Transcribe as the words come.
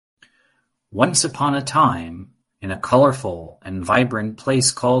Once upon a time, in a colorful and vibrant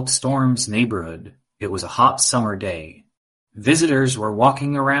place called Storm's Neighborhood, it was a hot summer day. Visitors were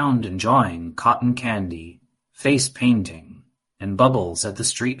walking around enjoying cotton candy, face painting, and bubbles at the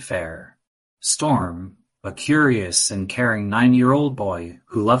street fair. Storm, a curious and caring 9-year-old boy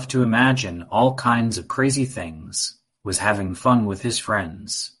who loved to imagine all kinds of crazy things, was having fun with his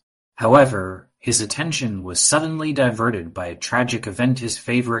friends. However, his attention was suddenly diverted by a tragic event. His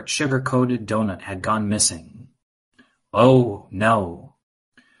favorite sugar-coated donut had gone missing. "Oh, no.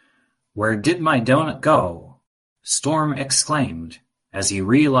 Where did my donut go?" Storm exclaimed as he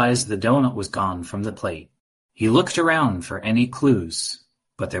realized the donut was gone from the plate. He looked around for any clues,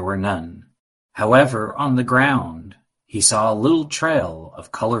 but there were none. However, on the ground, he saw a little trail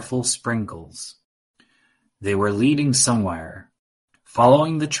of colorful sprinkles. They were leading somewhere.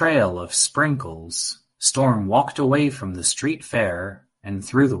 Following the trail of sprinkles, Storm walked away from the street fair and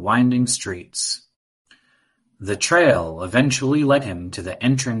through the winding streets. The trail eventually led him to the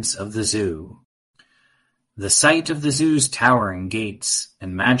entrance of the zoo. The sight of the zoo's towering gates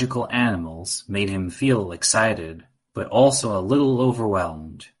and magical animals made him feel excited, but also a little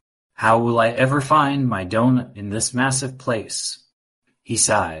overwhelmed. "How will I ever find my donut in this massive place?" he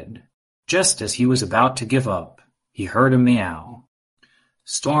sighed. Just as he was about to give up, he heard a meow.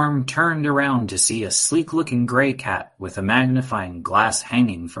 Storm turned around to see a sleek-looking gray cat with a magnifying glass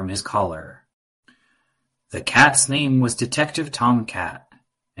hanging from his collar. The cat's name was Detective Tom Cat,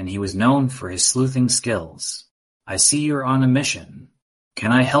 and he was known for his sleuthing skills. "I see you're on a mission.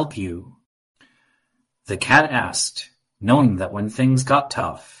 Can I help you?" the cat asked, knowing that when things got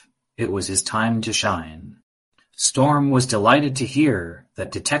tough, it was his time to shine. Storm was delighted to hear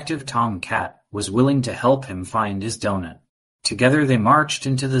that Detective Tom Cat was willing to help him find his donut. Together they marched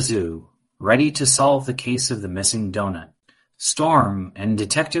into the zoo, ready to solve the case of the missing donut. Storm and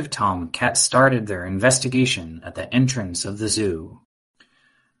Detective Tom Cat started their investigation at the entrance of the zoo.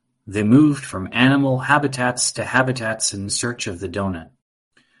 They moved from animal habitats to habitats in search of the donut.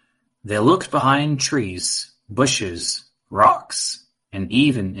 They looked behind trees, bushes, rocks, and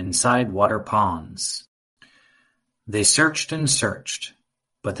even inside water ponds. They searched and searched,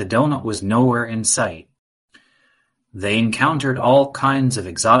 but the donut was nowhere in sight. They encountered all kinds of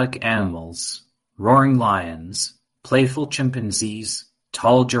exotic animals, roaring lions, playful chimpanzees,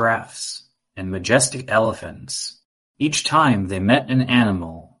 tall giraffes, and majestic elephants. Each time they met an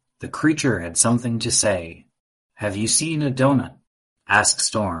animal, the creature had something to say. "Have you seen a donut?" asked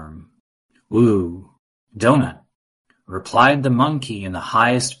Storm. "Ooh, donut," replied the monkey in the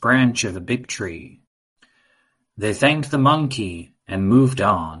highest branch of a big tree. They thanked the monkey and moved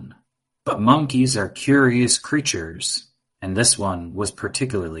on. But monkeys are curious creatures, and this one was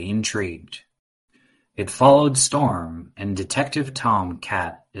particularly intrigued. It followed Storm and Detective Tom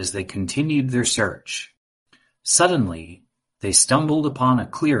Cat as they continued their search. Suddenly, they stumbled upon a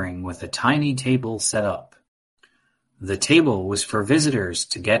clearing with a tiny table set up. The table was for visitors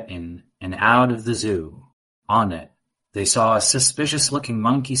to get in and out of the zoo. On it, they saw a suspicious-looking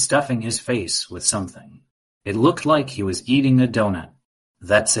monkey stuffing his face with something. It looked like he was eating a donut.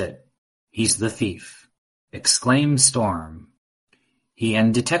 "That's it. He's the thief," exclaimed Storm. He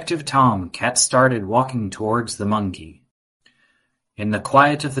and Detective Tom Cat started walking towards the monkey. In the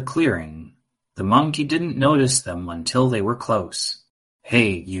quiet of the clearing, the monkey didn't notice them until they were close.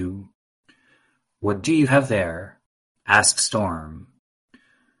 "Hey, you. What do you have there?" asked Storm.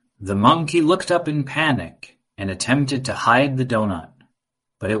 The monkey looked up in panic and attempted to hide the donut,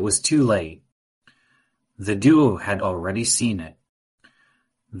 but it was too late. The duo had already seen it.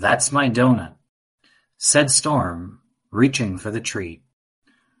 "That's my donut," said Storm, reaching for the treat.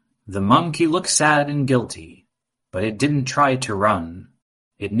 The monkey looked sad and guilty, but it didn't try to run.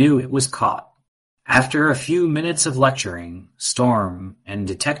 It knew it was caught. After a few minutes of lecturing, Storm and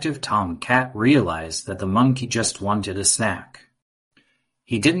Detective Tom Cat realized that the monkey just wanted a snack.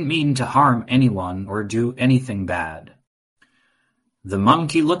 He didn't mean to harm anyone or do anything bad. The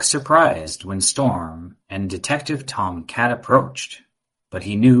monkey looked surprised when Storm and Detective Tom Cat approached, but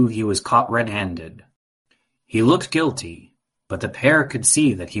he knew he was caught red-handed. He looked guilty, but the pair could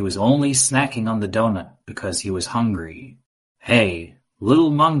see that he was only snacking on the donut because he was hungry. "Hey, little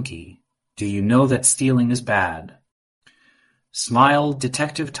monkey, do you know that stealing is bad?" smiled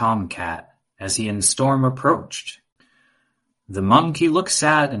Detective Tom Cat as he and Storm approached. The monkey looked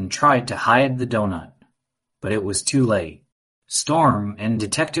sad and tried to hide the donut, but it was too late. Storm and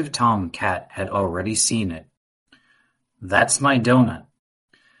Detective Tom Cat had already seen it. "That's my donut,"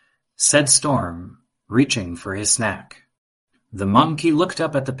 said Storm, reaching for his snack. The monkey looked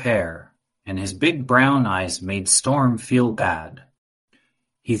up at the pair, and his big brown eyes made Storm feel bad.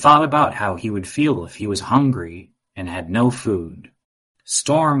 He thought about how he would feel if he was hungry and had no food.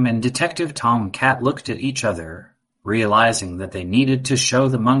 Storm and Detective Tom Cat looked at each other, realizing that they needed to show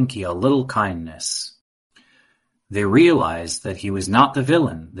the monkey a little kindness. They realized that he was not the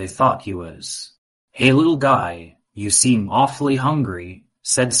villain they thought he was. "Hey, little guy, you seem awfully hungry,"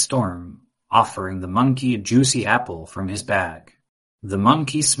 said Storm, offering the monkey a juicy apple from his bag. The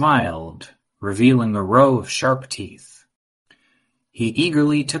monkey smiled, revealing a row of sharp teeth. He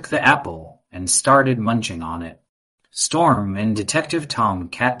eagerly took the apple and started munching on it. Storm and Detective Tom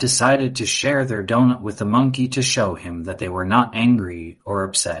Cat decided to share their donut with the monkey to show him that they were not angry or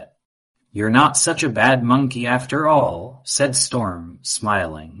upset. "You're not such a bad monkey after all," said Storm,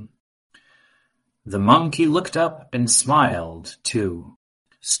 smiling. The monkey looked up and smiled, too.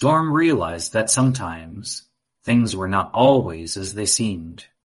 Storm realized that sometimes things were not always as they seemed.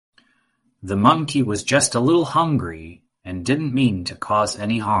 The monkey was just a little hungry and didn't mean to cause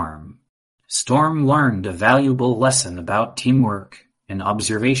any harm. Storm learned a valuable lesson about teamwork and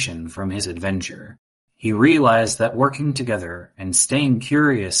observation from his adventure. He realized that working together and staying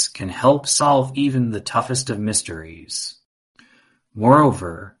curious can help solve even the toughest of mysteries.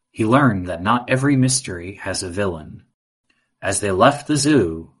 Moreover, he learned that not every mystery has a villain. As they left the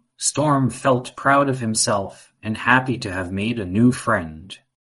zoo, Storm felt proud of himself and happy to have made a new friend.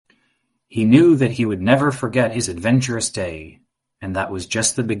 He knew that he would never forget his adventurous day, and that was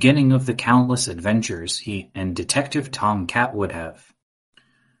just the beginning of the countless adventures he and Detective Tom Cat would have.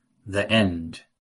 The end.